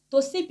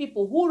 to see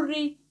people who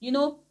really,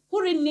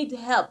 who really need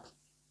help.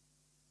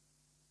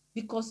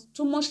 Because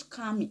too much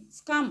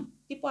scam,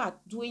 people are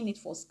doing it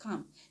for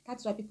scam.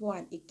 That's why people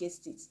are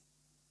against it.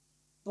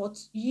 But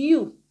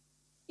you,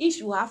 if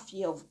you have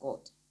fear of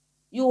God,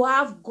 you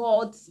have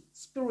God's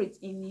spirit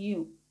in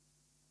you.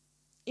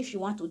 If you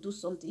want to do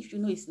something, if you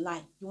know it's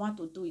lie, you want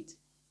to do it,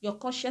 your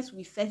conscience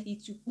will first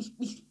hit you,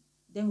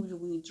 then you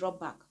will draw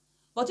back.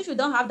 But if you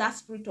don't have that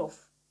spirit of,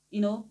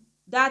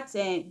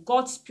 that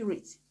God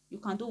spirit, you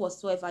can do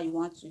whatsoever you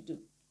want to do.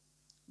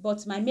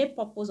 But my main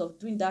purpose of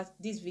doing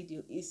this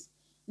video is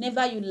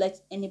never you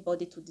let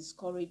anybody to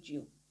discourage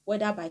you,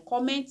 whether by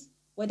comments,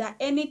 whether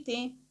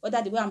anything,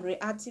 whether the way I'm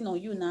reacting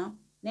on you now,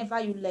 never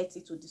you let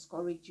it to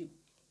discourage you.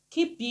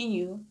 Keep being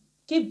you,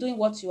 keep doing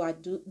what you are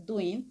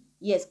doing.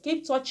 Yes,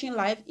 keep touching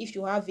life if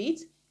you have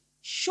it.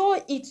 Show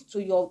it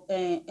to your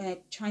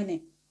channel.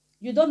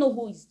 You don't know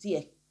who is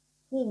there,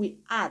 who will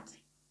add,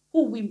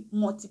 who will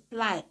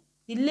multiply.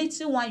 The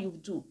little one you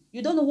do,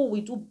 you don't know who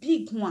will do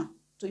big one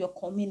to your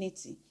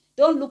community.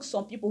 Don't look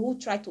some people who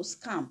try to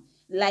scam.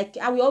 Like,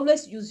 I will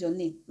always use your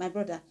name, my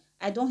brother.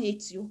 I don't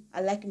hate you.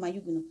 I like my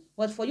you.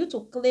 But for you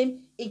to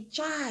claim a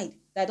child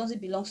that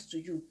doesn't belong to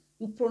you,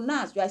 you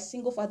pronounce you are a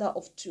single father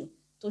of two,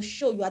 to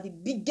show you are the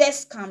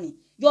biggest scamming.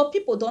 Your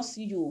people don't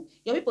see you.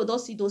 Your people don't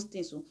see those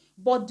things.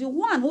 But the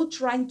one who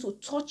trying to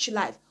touch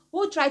life,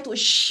 who try to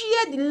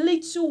share the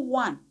little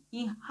one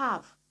in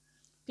half,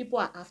 people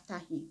are after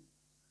him.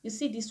 You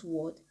see this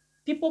word?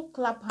 People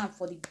clap hand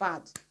for the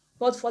bad,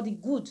 but for the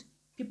good,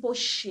 people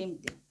shame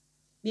them.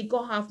 May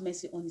God have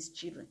mercy on his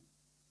children.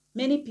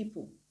 Many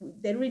people,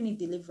 they really need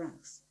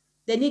deliverance.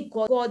 They need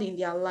God in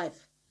their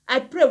life. I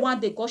pray one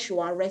day God should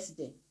arrest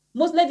them.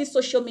 Mostly this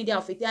social media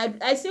of it.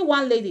 I see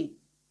one lady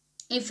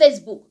in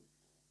Facebook.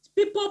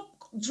 People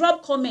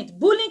drop comment,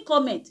 bullying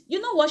comment. You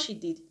know what she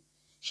did?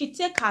 She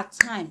take her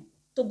time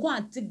to go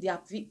and take their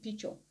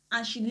picture,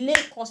 and she lay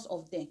cost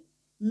of them.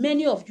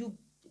 Many of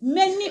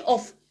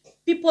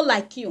people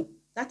like you,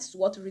 that is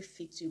what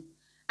refits you.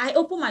 I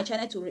open my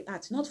channel to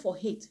react, not for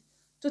hate.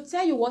 To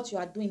tell you what you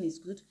are doing is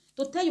good.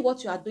 To tell you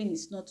what you are doing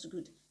is not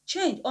good.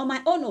 Change, or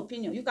my own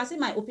opinion. You can say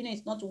my opinion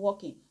is not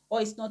working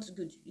or it's not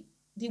good.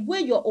 The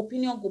way your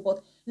opinion go,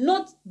 but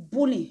not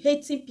bullying,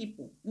 hating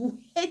people. You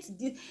hate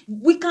this.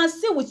 We can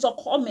see with your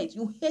comment,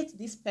 you hate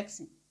this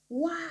person.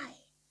 Why?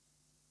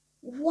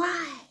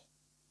 Why?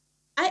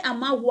 I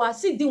am a wa.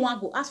 See,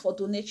 deemwango ask for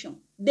donation.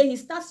 Then he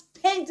starts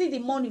spending the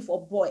money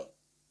for boy.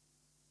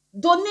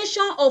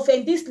 Donation of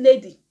this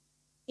lady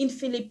in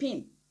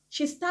Philippines.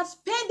 She starts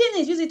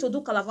spending it, using it to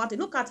do calavante.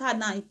 Look at her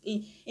now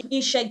in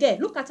Shege.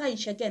 Look at her in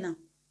Shege now.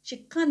 She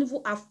can't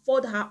even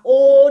afford her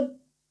own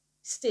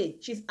stay.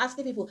 She's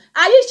asking people,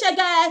 are you Shege?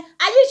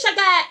 Are you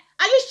Shege?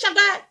 Are you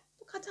Shege?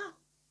 Look at her.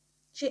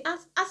 She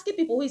asking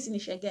people who is in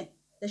Shege.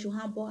 They should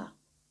humble her.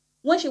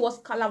 When she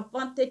was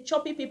calavante,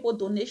 chopping people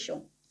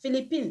donation,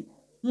 Philippine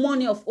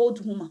money of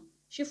old woman,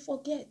 she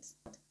forgets.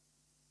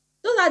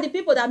 Those are the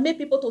people that make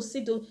people to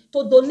see to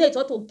donate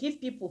or to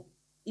give people.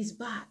 Is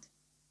bad.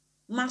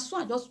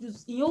 Masua just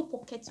use in your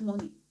pocket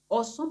money,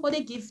 or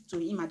somebody give to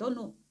him, I don't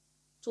know,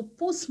 to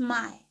put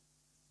smile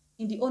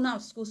in the owner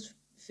of school's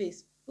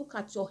face. Look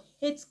at your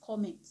hate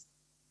comments.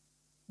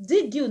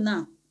 Dig you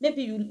now.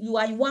 Maybe you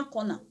are in one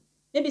corner.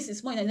 Maybe it's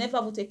small and you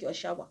never will take your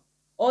shower.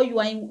 Or you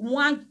are in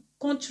one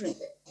country.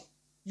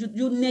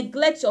 You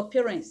neglect your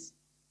parents.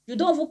 You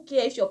don't even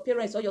care if your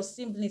parents or your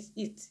siblings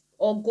eat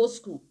or go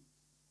school.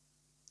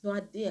 You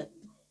are there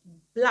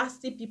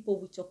blasting people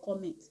with your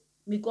comments.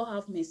 May God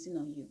have mercy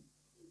on you.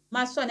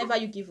 Master, never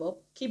you give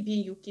up. Keep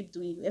being you, keep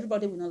doing you.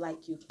 Everybody will not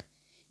like you.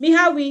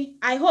 Mihawi,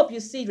 I hope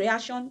you see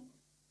reaction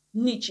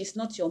niche is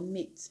not your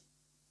mate.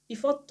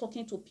 Before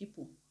talking to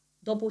people,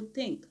 double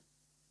think.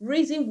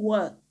 Reason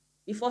well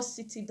before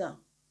sitting down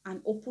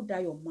and open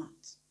down your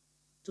mouth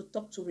to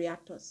talk to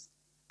reactors.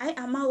 I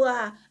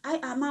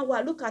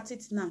Amawa, look at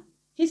it now.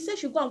 He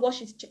says you go and watch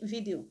his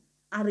video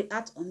and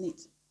react on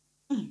it.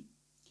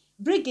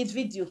 Bring his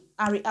video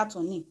and react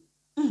on it.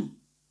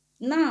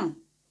 Now,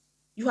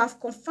 you have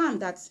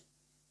confirmed that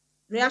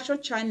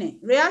reaction channel,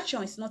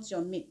 reaction is not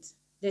your mate.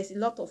 There's a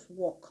lot of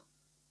work.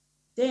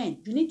 Then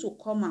you need to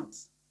come out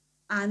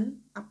and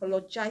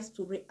apologize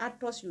to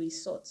reactors you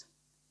insult.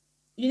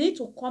 You need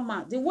to come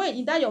out. The way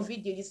in that your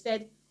video you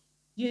said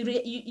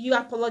you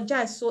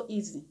apologize so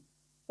easy.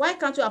 Why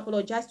can't you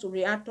apologize to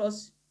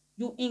reactors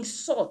you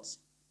insult?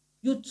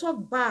 You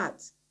talk bad.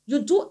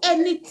 You do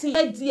anything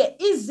there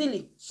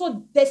easily.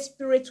 So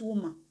desperate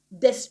woman,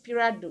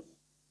 desperado.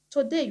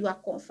 Today you are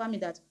confirming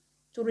that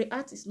to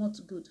react is not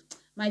good.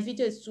 My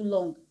video is too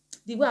long.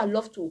 The way I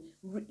love to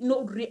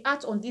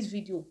react on this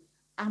video,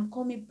 I'm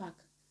coming back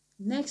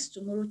next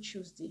tomorrow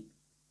Tuesday.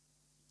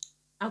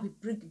 I will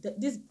bring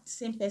this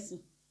same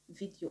person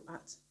video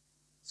out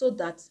so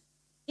that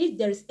if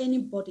there is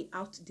anybody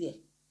out there,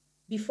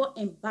 before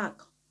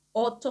embark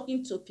or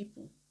talking to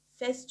people,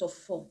 first of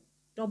all,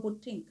 double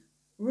think,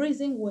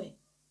 reason well,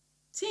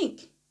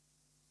 think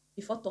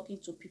before talking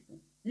to people.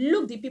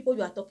 Look the people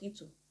you are talking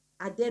to.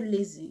 Are they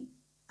lazy?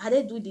 Are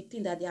they doing the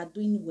thing that they are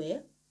doing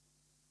well?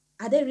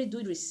 Are they really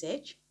doing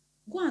research?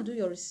 Go and do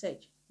your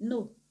research.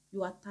 No,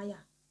 you are tired,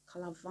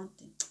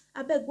 calavanting.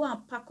 I beg, go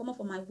and pack, come up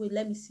for my way.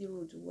 Let me see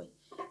road way.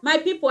 My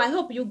people, I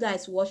hope you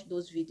guys watch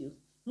those videos.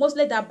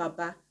 Mostly that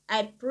Baba.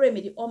 I pray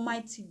may the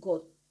Almighty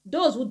God,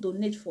 those who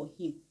donate for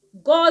him,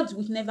 God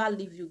will never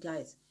leave you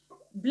guys.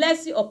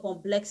 Blessing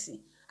upon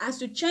blessing.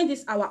 As you change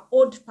this, our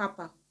old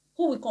Papa,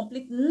 who will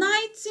complete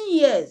 19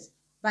 years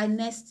by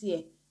next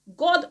year,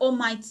 God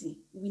Almighty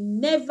will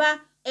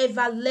never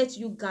ever let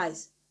you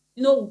guys,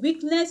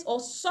 weakness or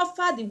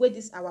suffer the way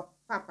this our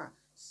Papa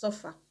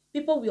suffer.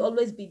 People will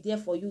always be there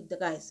for you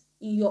guys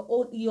in your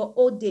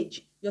old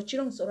age. Your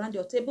children will surround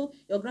your table,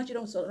 your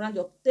grandchildren will surround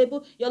your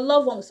table, your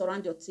loved one will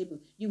surround your table.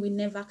 You will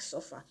never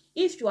suffer.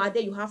 If you are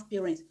there, you have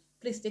parents,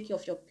 please take care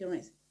of your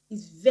parents.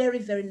 It's very,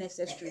 very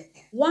necessary.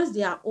 Once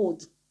they are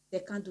old, they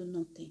can't do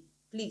nothing.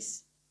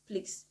 Please,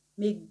 please,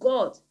 may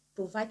God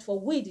provide for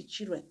we the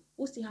children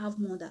who still have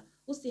mother,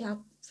 who still have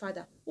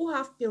father, who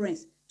have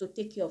parents to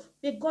take care of.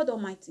 May God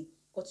Almighty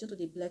continue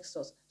to bless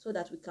us so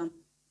that we can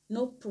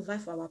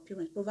provide for our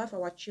parents, provide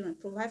for our children,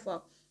 provide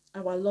for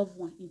our loved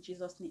one. In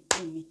Jesus' name,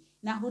 amen.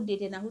 Now who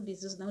did it? Now who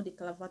disease? Now who the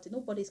calavanti?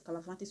 Nobody is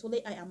calavanti. So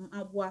I am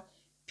our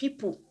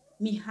people.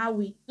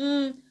 Mihawi.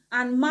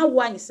 And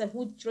Mawa himself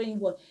who train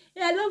what?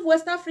 Yeah, I love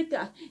West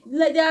Africa.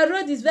 Like their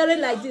road is very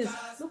like this.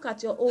 Look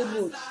at your old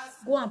road.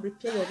 Go and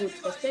repair your road.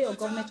 Because tell your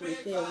government to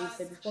repair your road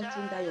before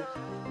throwing that your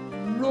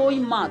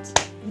blowing mouth.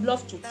 You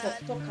love to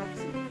talk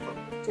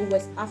at to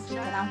West Africa.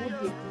 Now who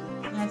did?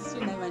 I see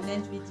you in my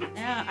next video.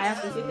 I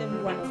appreciate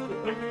every one of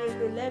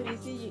you. Let me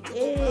see you.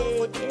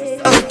 Hey.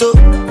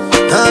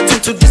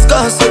 Nothing to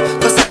discuss,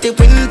 cause I did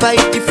win by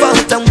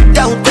default and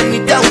without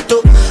any